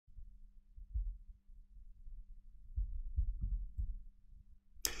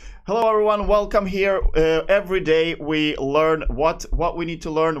Hello everyone, welcome here. Every day we learn what we need to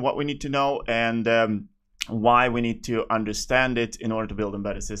learn, what we need to know, and why we need to understand it in order to build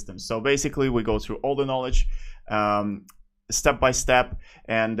embedded systems. So basically we go through all the knowledge step by step,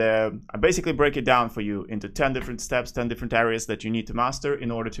 and I basically break it down for you into 10 different steps, 10 different areas that you need to master in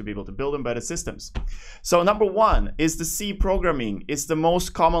order to be able to build embedded systems. So number one is the C programming. It's the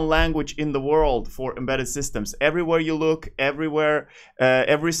most common language in the world for embedded systems. Everywhere you look, everywhere,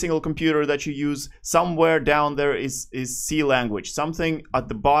 every single computer that you use, somewhere down there is C language. Something at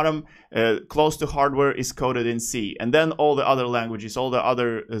the bottom close to hardware is coded in C, and then all the other languages, all the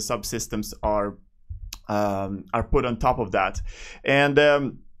other subsystems are put on top of that. And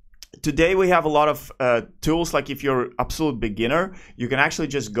today we have a lot of tools. Like if you're absolute beginner, you can actually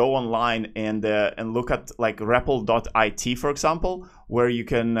just go online and look at like REPL.it, for example, where you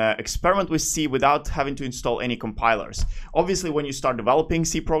can experiment with C without having to install any compilers. Obviously, when you start developing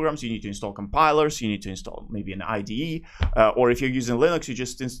C programs, you need to install compilers. You need to install maybe an IDE, or if you're using Linux,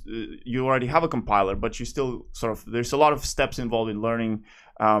 you already have a compiler, but you still there's a lot of steps involved in learning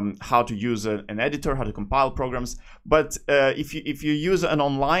how to use an editor, how to compile programs. But if you use an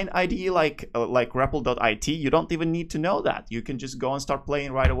online IDE like REPL.it, you don't even need to know that. You can just go and start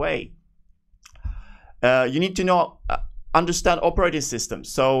playing right away. You need to understand operating systems.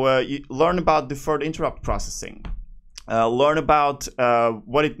 So you learn about deferred interrupt processing. Learn about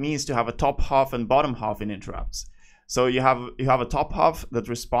what it means to have a top half and bottom half in interrupts. So you have a top half that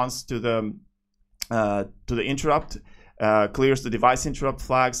responds to the interrupt. Clears the device interrupt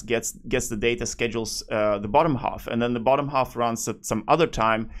flags, gets the data, schedules the bottom half, and then the bottom half runs at some other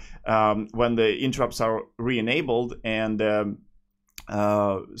time when the interrupts are re-enabled. And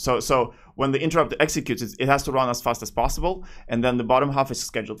so when the interrupt executes, it has to run as fast as possible, and then the bottom half is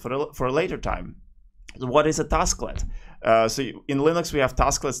scheduled for a later time. So what is a tasklet? So in Linux we have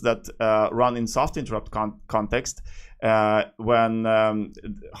tasklets that run in soft interrupt context when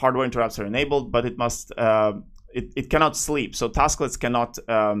hardware interrupts are enabled, but it must it cannot sleep. So tasklets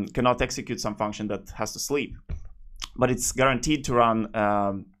cannot execute some function that has to sleep, but it's guaranteed to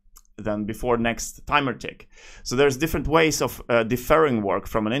run then before next timer tick. So there's different ways of deferring work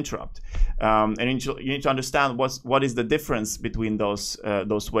from an interrupt, and you need to understand what is the difference between those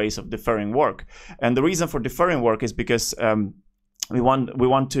ways of deferring work. And the reason for deferring work is because we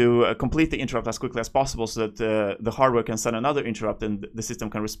want to complete the interrupt as quickly as possible so that the hardware can send another interrupt and the system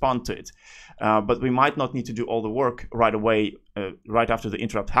can respond to it. But we might not need to do all the work right away, right after the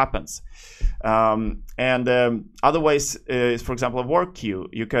interrupt happens. Other ways is, for example, a work queue.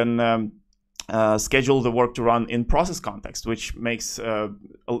 You can schedule the work to run in process context, which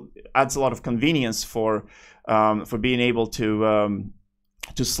adds a lot of convenience for being able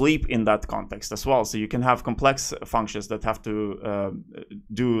to sleep in that context as well. So you can have complex functions that have to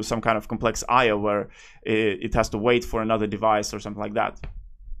do some kind of complex I/O where it has to wait for another device or something like that.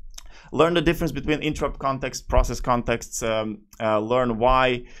 Learn the difference between interrupt context, process contexts. Learn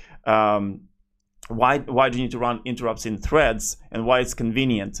why do you need to run interrupts in threads and why it's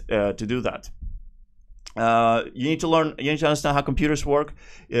convenient to do that. You need to understand how computers work.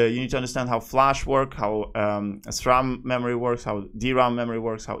 You need to understand how flash work, how SRAM memory works, how DRAM memory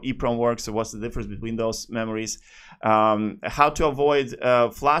works, how EEPROM works. So what's the difference between those memories? How to avoid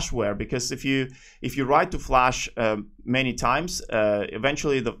flashware, because if you write to flash many times,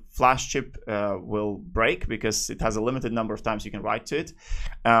 eventually the flash chip will break because it has a limited number of times you can write to it.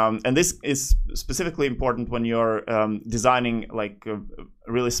 And this is specifically important when you're designing like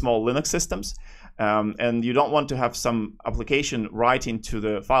really small Linux systems. And you don't want to have some application write into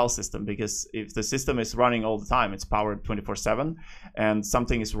the file system, because if the system is running all the time, it's powered 24/7, and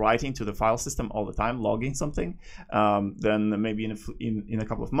something is writing to the file system all the time, logging something, then maybe in a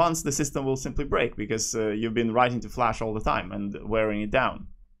couple of months the system will simply break because you've been writing to flash all the time and wearing it down.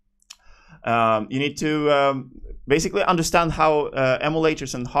 You need to basically understand how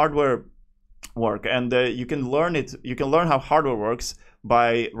emulators and hardware work, and you can learn it. You can learn how hardware works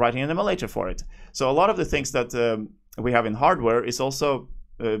by writing an emulator for it. So a lot of the things that we have in hardware is also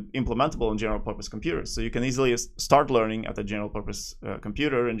implementable in general purpose computers. So you can easily start learning at a general purpose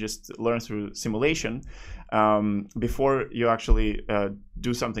computer and just learn through simulation before you actually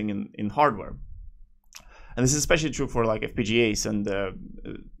do something in hardware. And this is especially true for like FPGAs and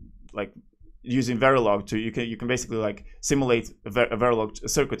like using Verilog. You can basically like simulate a Verilog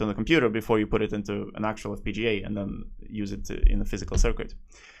circuit on the computer before you put it into an actual FPGA and then use it in a physical circuit.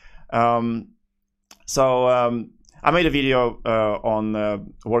 I made a video on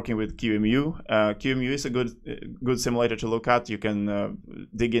working with QEMU. QEMU is a good simulator to look at. You can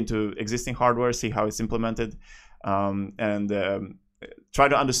dig into existing hardware, see how it's implemented, and try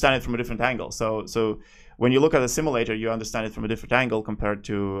to understand it from a different angle. So when you look at a simulator, you understand it from a different angle compared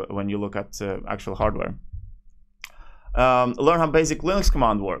to when you look at actual hardware. Learn how basic Linux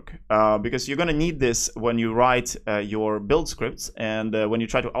command work, because you're going to need this when you write your build scripts and when you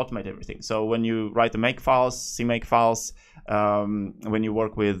try to automate everything. So when you write the make files, cmake files, when you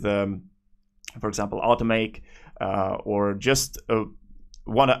work with, for example, automake, or just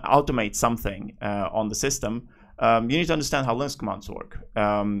want to automate something on the system, you need to understand how Linux commands work.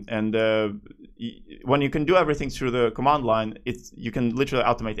 When you can do everything through the command line, you can literally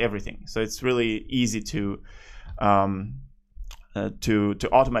automate everything. So it's really easy to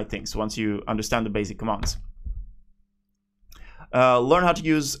automate things once you understand the basic commands. Learn how to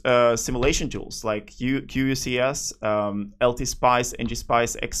use simulation tools like QUCS, LTSpice,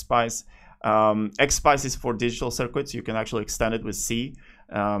 ngSpice, XSpice. XSpice is for digital circuits. You can actually extend it with C,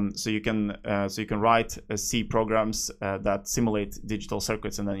 so you can write C programs that simulate digital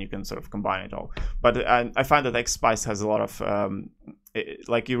circuits, and then you can sort of combine it all. But I find that XSpice has a lot of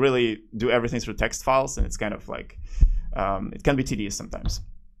like you really do everything through text files, and it's kind of like it can be tedious sometimes.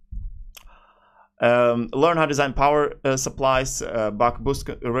 Learn how to design power supplies, buck boost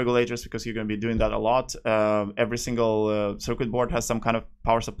regulators, because you're going to be doing that a lot. Every single circuit board has some kind of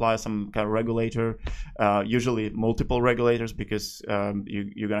power supply, some kind of regulator, usually multiple regulators, because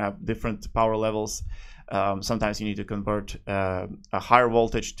you're going to have different power levels. Sometimes you need to convert a higher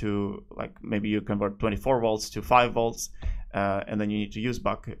voltage to, like, maybe you convert 24 volts to 5 volts. And then you need to use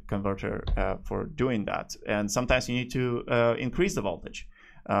buck converter for doing that. And sometimes you need to increase the voltage,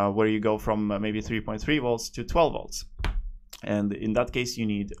 where you go from maybe 3.3 volts to 12 volts. And in that case, you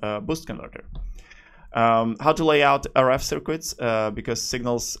need a boost converter. How to lay out RF circuits, because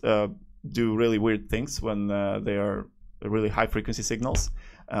signals do really weird things when they are really high frequency signals.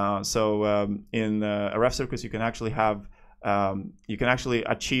 So in RF circuits, you can actually have, you can actually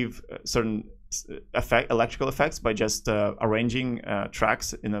achieve certain electrical effects by just arranging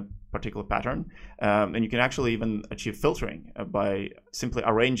tracks in a particular pattern, and you can actually even achieve filtering by simply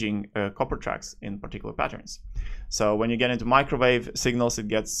arranging copper tracks in particular patterns. So when you get into microwave signals, it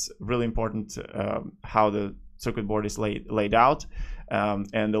gets really important how the circuit board is laid out,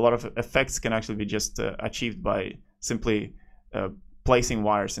 and a lot of effects can actually be just achieved by simply placing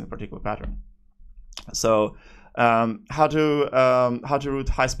wires in a particular pattern. So how to route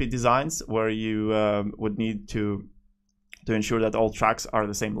high-speed designs, where you would need to ensure that all tracks are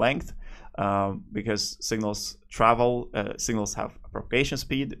the same length, because signals travel, signals have propagation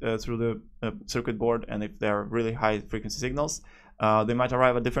speed through the circuit board, and if they're really high frequency signals, they might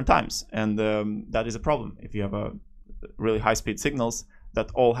arrive at different times, and that is a problem if you have a really high-speed signals that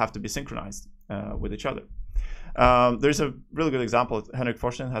all have to be synchronized with each other. There's a really good example. Henrik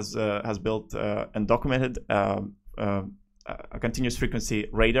Forsten has built and documented a continuous frequency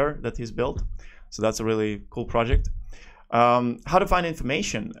radar that he's built. So that's a really cool project. How to find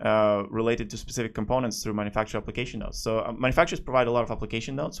information related to specific components through manufacturer application notes. So manufacturers provide a lot of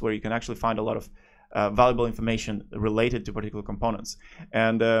application notes where you can actually find a lot of valuable information related to particular components.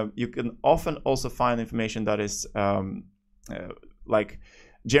 And you can often also find information that is like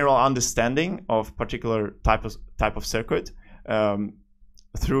general understanding of particular type of circuit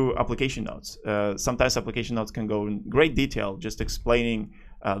through application notes. Sometimes application notes can go in great detail, just explaining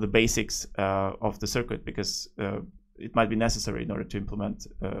the basics of the circuit, because it might be necessary in order to implement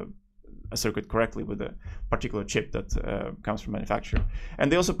a circuit correctly with a particular chip that comes from manufacturer.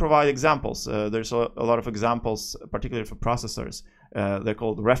 And they also provide examples. There's a lot of examples, particularly for processors. They're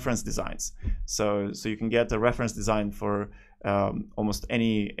called reference designs. So you can get a reference design for almost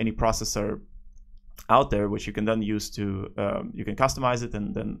any processor out there, which you can then use to, you can customize it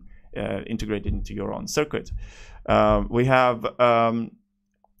and then integrate it into your own circuit. We have,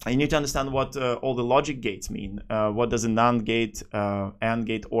 you need to understand what all the logic gates mean. What does a NAND gate, AND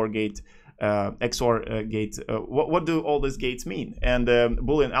gate, OR gate, XOR gate, what do all these gates mean? And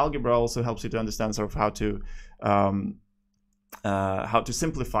Boolean algebra also helps you to understand sort of how to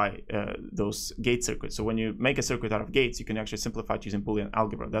simplify those gate circuits. So when you make a circuit out of gates, you can actually simplify it using Boolean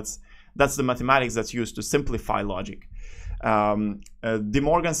algebra. That's the mathematics that's used to simplify logic. De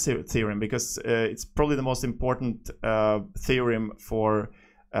Morgan's theorem, because it's probably the most important theorem for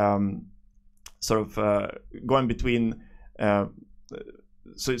sort of going between.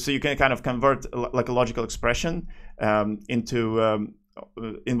 So you can kind of convert like a logical expression into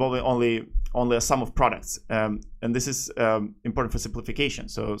involving only a sum of products, and this is important for simplification.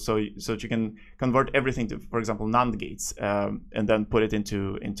 So you can convert everything to, for example, NAND gates, and then put it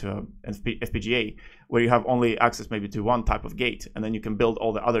into an FPGA, where you have only access maybe to one type of gate, and then you can build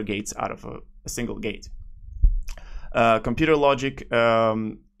all the other gates out of a single gate. Computer logic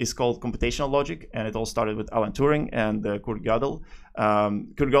is called computational logic, and it all started with Alan Turing and Kurt Gödel.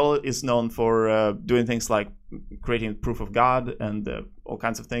 Kurt Gödel is known for doing things like creating proof of God and all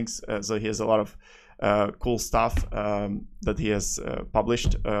kinds of things. So he has a lot of cool stuff that he has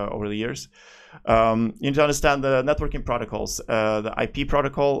published over the years. You need to understand the networking protocols, the IP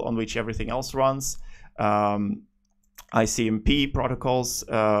protocol on which everything else runs, ICMP protocols.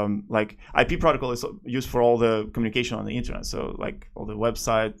 Like IP protocol is used for all the communication on the internet, so like all the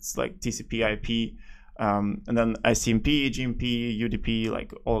websites like TCP, IP, and then ICMP, EGMP, UDP,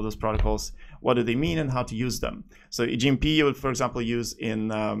 like all of those protocols. What do they mean and how to use them? So EGMP you would, for example, use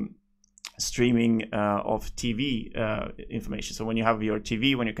in streaming of TV information. So when you have your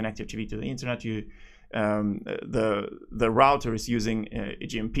TV, when you connect your TV to the internet, you the router is using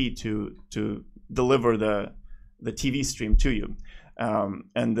EGMP to deliver the TV stream to you,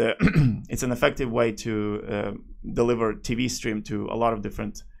 and it's an effective way to deliver TV stream to a lot of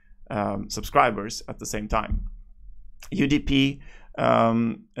different subscribers at the same time. UDP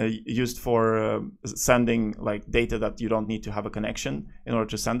used for sending like data that you don't need to have a connection in order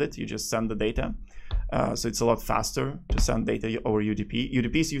to send it. You just send the data, so it's a lot faster to send data over UDP.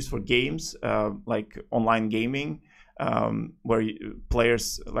 UDP is used for games, like online gaming, where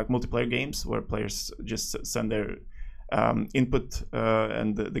players, like multiplayer games, where players just send their input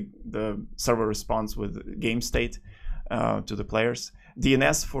and the server responds with game state to the players.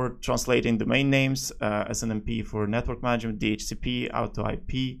 DNS for translating domain names, SNMP for network management, DHCP, auto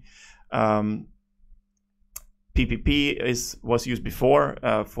IP. PPP was used before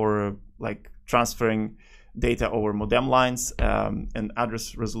for like transferring data over modem lines, and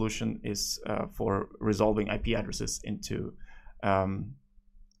address resolution is for resolving IP addresses into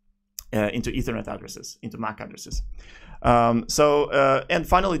Ethernet addresses, into MAC addresses. And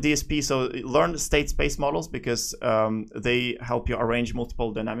finally DSP, so learn state space models, because they help you arrange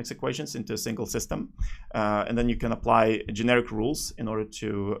multiple dynamics equations into a single system, and then you can apply generic rules in order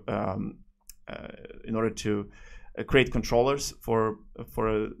to create controllers for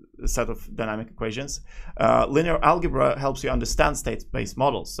a set of dynamic equations. Linear algebra helps you understand state space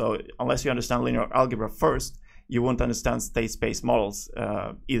models. So unless you understand linear algebra first, you won't understand state space models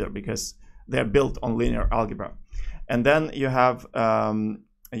either, because they're built on linear algebra. And then you have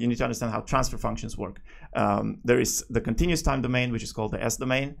you need to understand how transfer functions work. There is the continuous time domain, which is called the S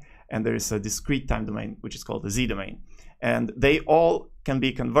domain, and there is a discrete time domain, which is called the Z domain. And they all can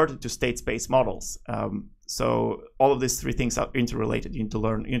be converted to state space models. So all of these three things are interrelated. You need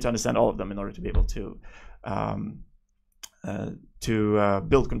to understand all of them in order to be able to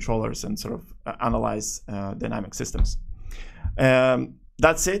build controllers and sort of analyze dynamic systems.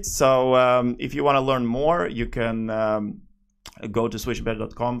 That's it. So if you want to learn more, you can go to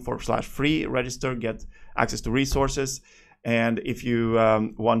switchembedded.com/free, register, get access to resources. And if you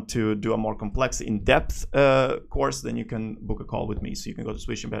want to do a more complex, in-depth course, then you can book a call with me. So you can go to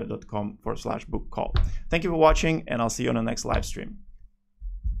switchembedded.com/book call. Thank you for watching, and I'll see you on the next live stream.